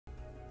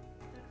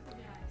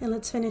And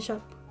let's finish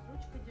up.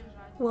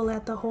 We'll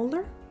add the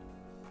holder,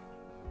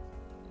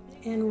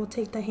 and we'll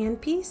take the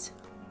handpiece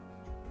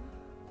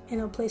and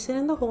I'll place it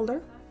in the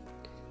holder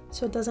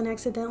so it doesn't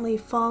accidentally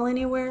fall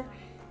anywhere,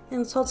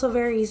 and it's also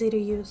very easy to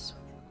use.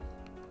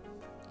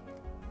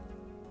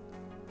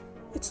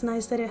 It's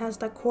nice that it has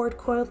the cord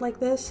coiled like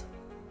this.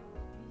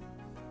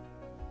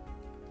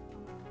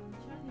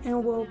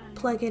 And we'll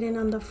plug it in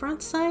on the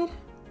front side.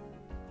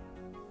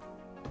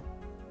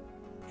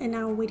 And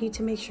now we need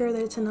to make sure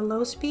that it's in a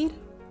low speed.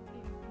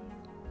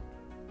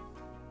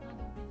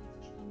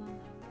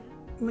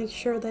 Make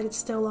sure that it's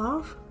still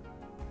off.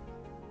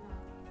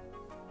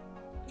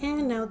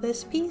 And now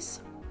this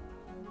piece.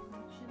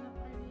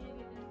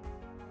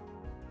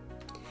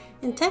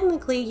 And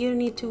technically you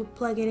need to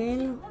plug it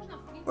in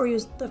or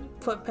use the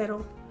foot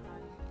pedal,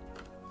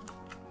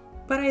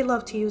 but I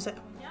love to use it.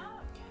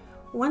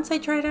 Once I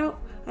tried it out,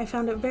 I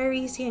found it very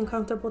easy and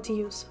comfortable to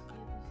use.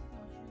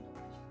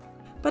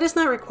 But it's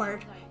not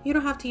required. You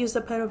don't have to use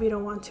the pedal if you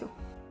don't want to.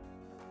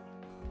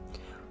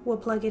 We'll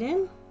plug it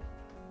in.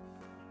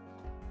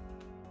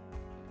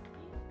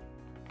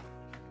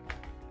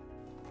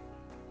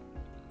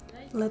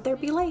 Let there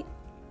be light.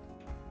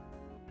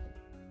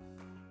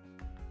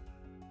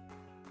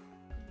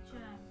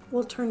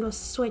 We'll turn the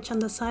switch on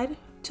the side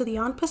to the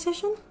on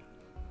position.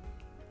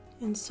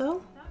 And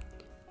so,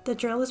 the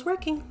drill is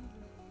working.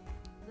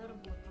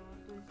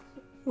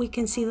 We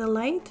can see the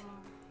light.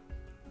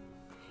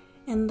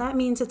 And that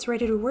means it's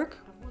ready to work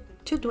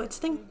to do its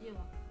thing.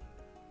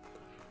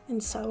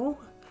 And so,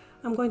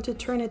 I'm going to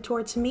turn it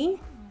towards me.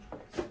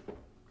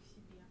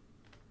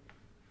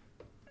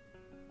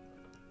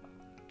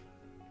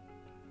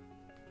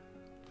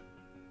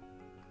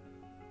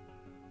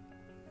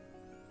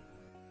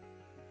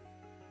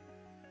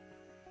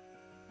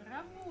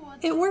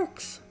 It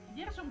works.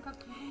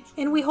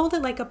 And we hold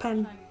it like a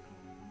pen.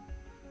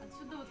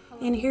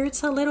 And here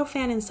it's a little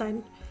fan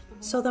inside,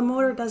 so the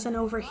motor doesn't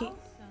overheat.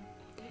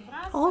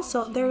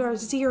 Also, there are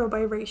 0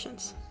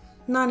 vibrations.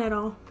 None at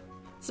all.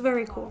 It's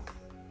very cool.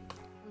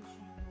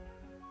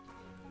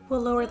 We'll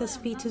lower the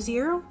speed to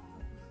 0.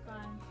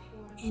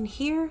 And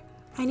here,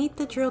 I need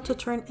the drill to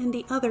turn in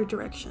the other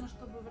direction.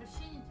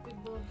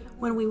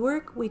 When we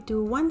work, we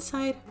do one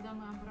side,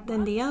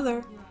 then the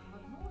other,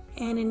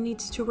 and it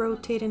needs to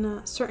rotate in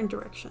a certain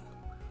direction.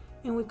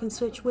 And we can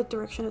switch what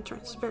direction it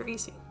turns. Very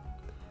easy.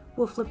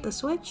 We'll flip the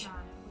switch,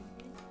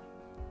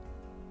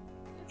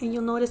 and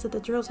you'll notice that the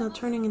drill's now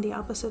turning in the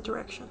opposite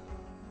direction.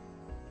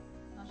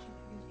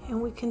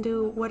 And we can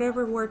do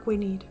whatever work we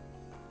need.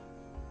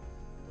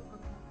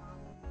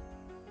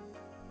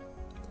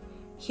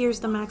 Here's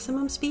the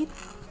maximum speed.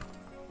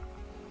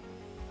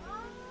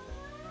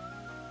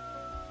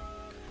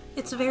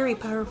 It's very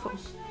powerful.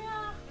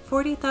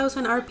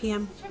 40,000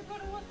 RPM.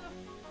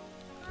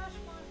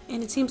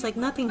 And it seems like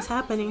nothing's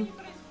happening,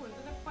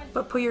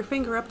 but put your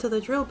finger up to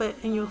the drill bit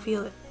and you'll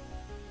feel it.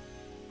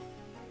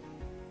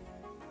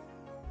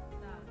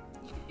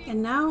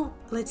 And now,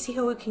 let's see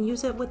how we can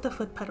use it with the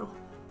foot pedal.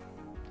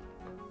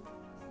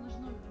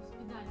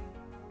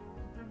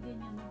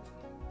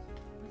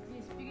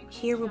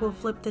 Here we will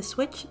flip the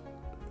switch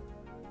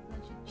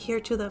here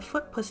to the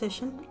foot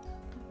position,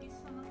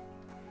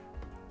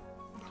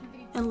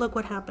 and look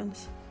what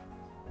happens.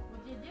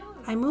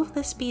 I move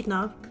the speed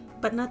knob,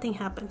 but nothing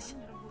happens.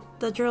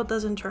 The drill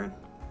doesn't turn.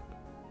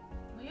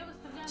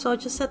 So I'll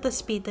just set the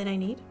speed that I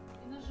need,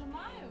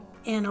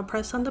 and I'll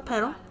press on the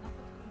pedal,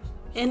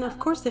 and of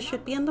course this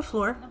should be on the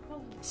floor,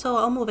 so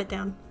I'll move it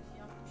down.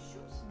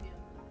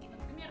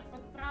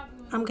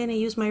 I'm gonna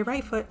use my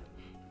right foot.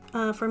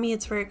 For me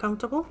it's very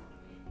comfortable.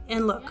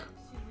 And look,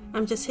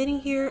 I'm just sitting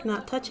here,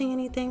 not touching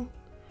anything.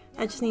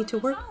 I just need to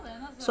work,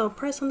 so I'll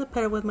press on the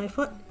pedal with my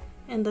foot,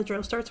 and the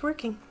drill starts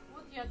working.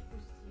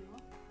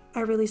 I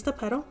release the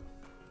pedal.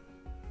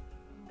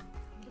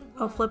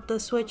 I'll flip the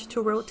switch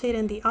to rotate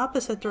in the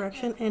opposite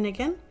direction, and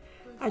again,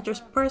 I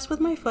just press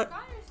with my foot,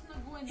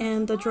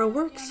 and the drill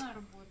works.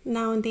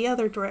 Now in the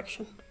other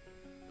direction.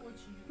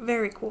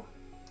 Very cool.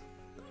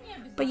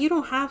 But you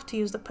don't have to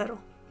use the pedal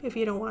if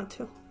you don't want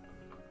to.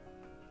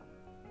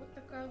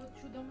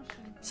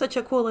 Such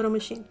a cool little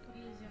machine.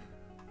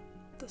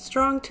 The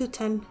Strong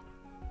 210.